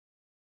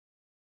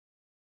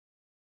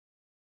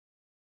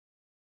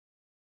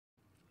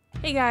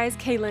Hey guys,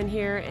 Kaylin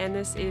here, and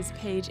this is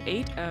page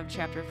 8 of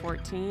Chapter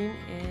 14,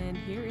 and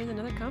here is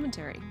another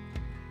commentary.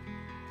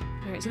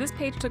 Alright, so this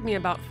page took me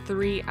about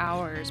 3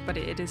 hours, but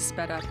it is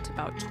sped up to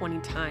about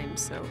 20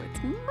 times, so it's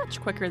much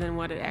quicker than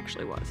what it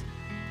actually was.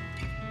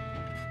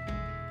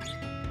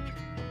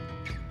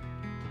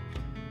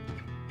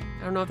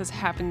 I don't know if this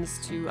happens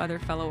to other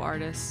fellow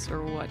artists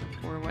or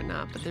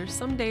whatnot, but there's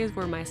some days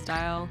where my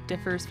style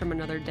differs from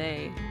another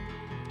day.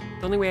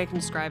 The only way I can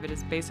describe it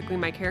is basically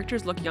my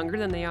characters look younger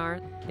than they are.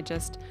 I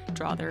just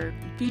draw their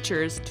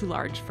features too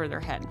large for their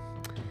head.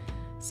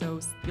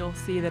 So you'll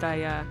see that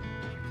I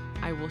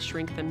will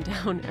shrink them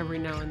down every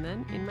now and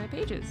then in my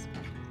pages.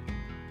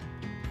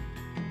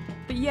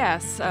 But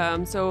yes,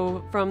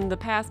 so from the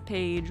past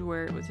page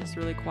where it was this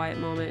really quiet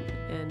moment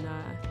and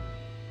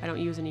I don't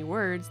use any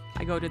words,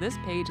 I go to this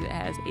page that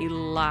has a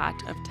lot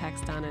of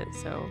text on it.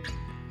 So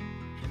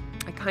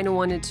I kind of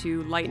wanted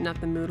to lighten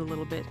up the mood a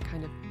little bit,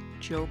 kind of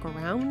joke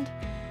around.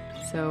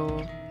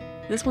 So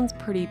this one's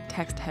pretty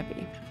text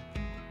heavy.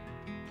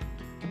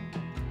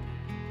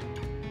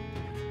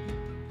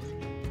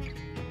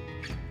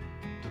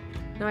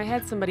 Now I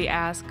had somebody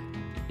ask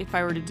if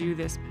I were to do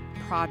this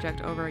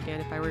project over again,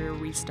 if I were to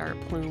restart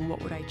Plume,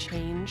 what would I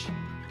change?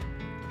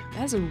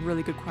 That is a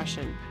really good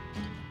question.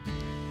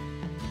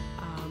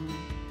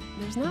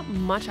 There's not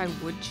much I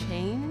would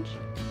change.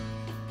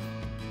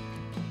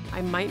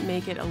 I might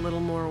make it a little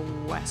more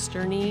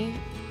western-y.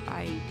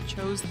 I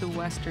chose the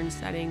western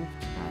setting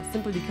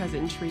simply because it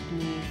intrigued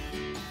me.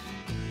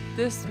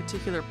 This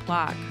particular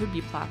plot could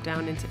be plopped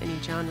down into any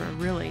genre,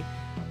 really.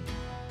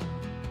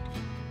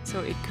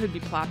 So it could be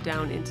plopped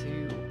down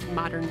into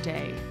modern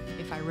day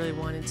if I really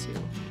wanted to.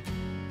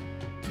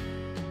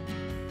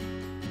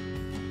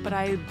 But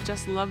I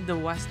just loved the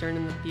western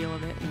and the feel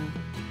of it, and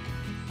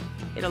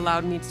it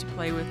allowed me to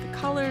play with the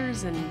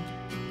colors and,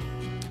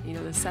 you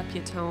know, the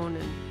sepia tone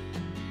and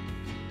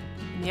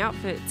the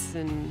outfits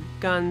and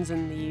guns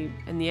and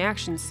the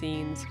action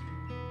scenes.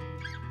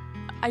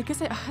 I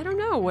guess I don't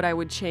know what I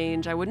would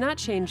change. I would not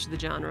change the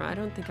genre. I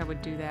don't think I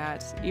would do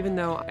that. Even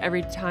though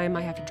every time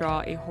I have to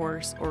draw a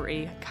horse or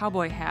a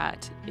cowboy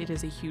hat, it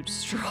is a huge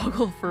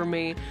struggle for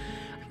me.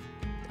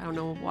 I don't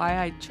know why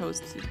I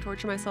chose to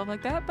torture myself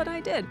like that, but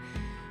I did.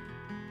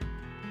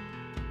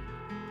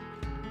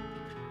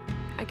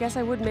 I guess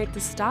I would make the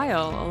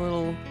style a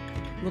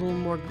little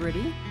more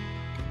gritty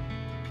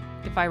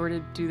if I were to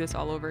do this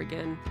all over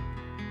again.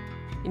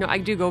 You know, I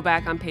do go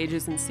back on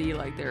pages and see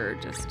like they're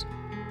just,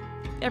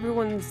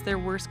 everyone's their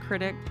worst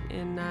critic,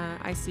 and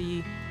I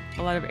see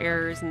a lot of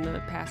errors in the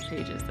past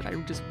pages that I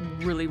just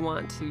really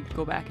want to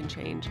go back and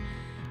change,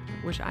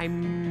 which I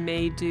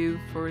may do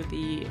for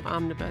the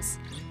omnibus.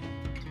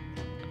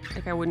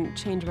 Like, I wouldn't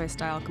change my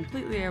style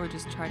completely, I would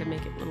just try to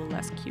make it a little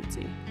less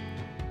cutesy.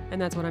 And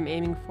that's what I'm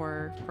aiming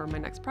for my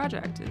next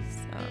project, is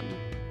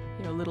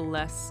you know, a little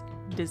less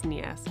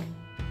Disney-esque.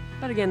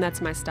 But again, that's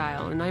my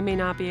style, and I may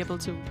not be able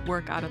to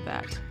work out of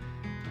that.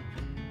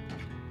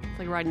 It's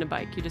like riding a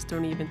bike, you just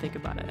don't even think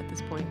about it at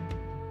this point.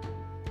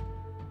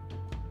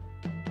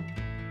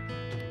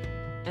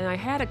 And I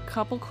had a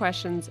couple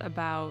questions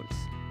about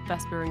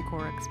Vesper and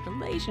Korik's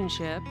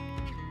relationship.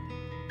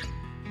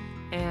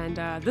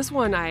 And this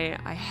one I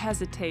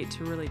hesitate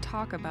to really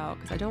talk about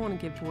because I don't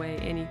want to give away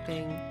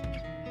anything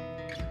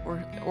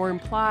or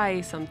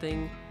imply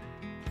something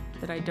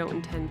that I don't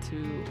intend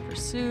to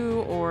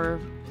pursue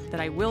or that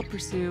I will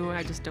pursue.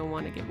 I just don't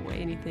want to give away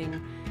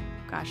anything.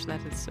 Gosh,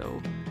 that is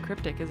so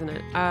cryptic, isn't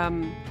it?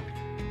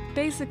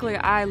 Basically,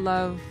 I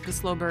love the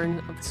slow burn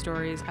of the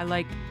stories. I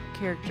like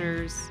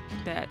characters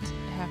that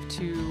have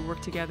to work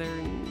together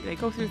and they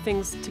go through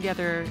things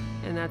together,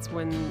 and that's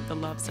when the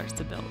love starts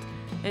to build.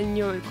 And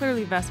you know,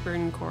 clearly Vesper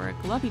and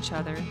Korik love each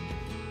other.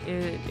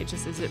 It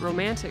just, is it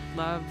romantic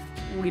love?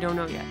 We don't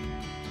know yet.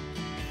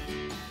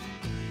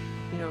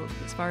 You know,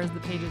 as far as the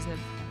pages have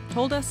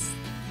told us,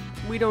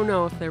 we don't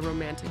know if they're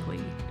romantically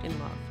in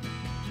love.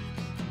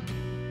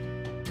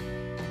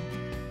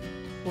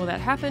 Will that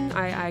happen?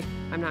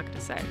 I'm not going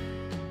to say.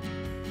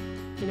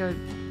 You know,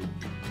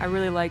 I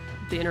really like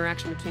the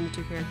interaction between the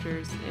two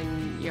characters,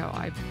 and, you know,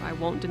 I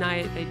won't deny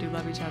it, they do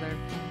love each other.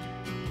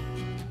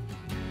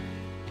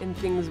 And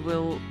things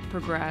will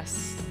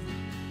progress,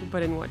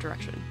 but in what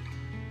direction?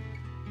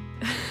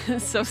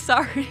 So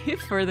sorry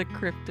for the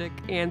cryptic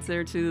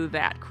answer to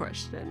that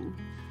question.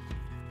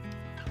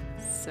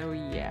 So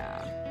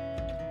yeah.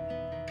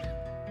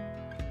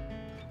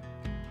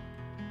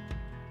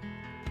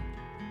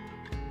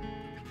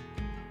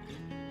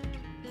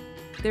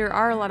 There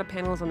are a lot of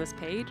panels on this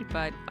page,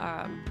 but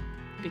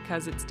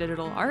because it's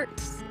digital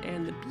art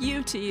and the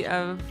beauty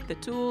of the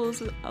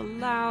tools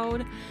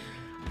allowed,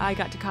 I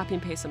got to copy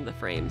and paste some of the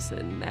frames,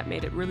 and that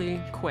made it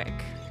really quick.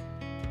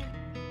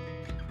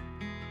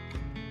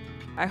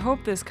 I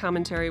hope this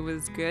commentary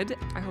was good.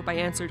 I hope I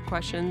answered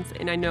questions,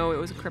 and I know it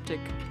was a cryptic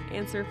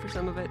answer for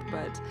some of it,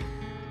 but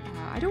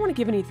I don't want to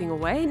give anything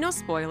away. No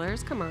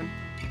spoilers, come on.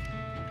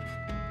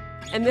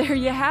 And there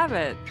you have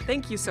it.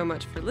 Thank you so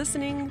much for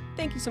listening.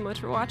 Thank you so much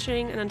for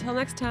watching, and until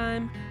next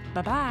time,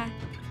 bye-bye.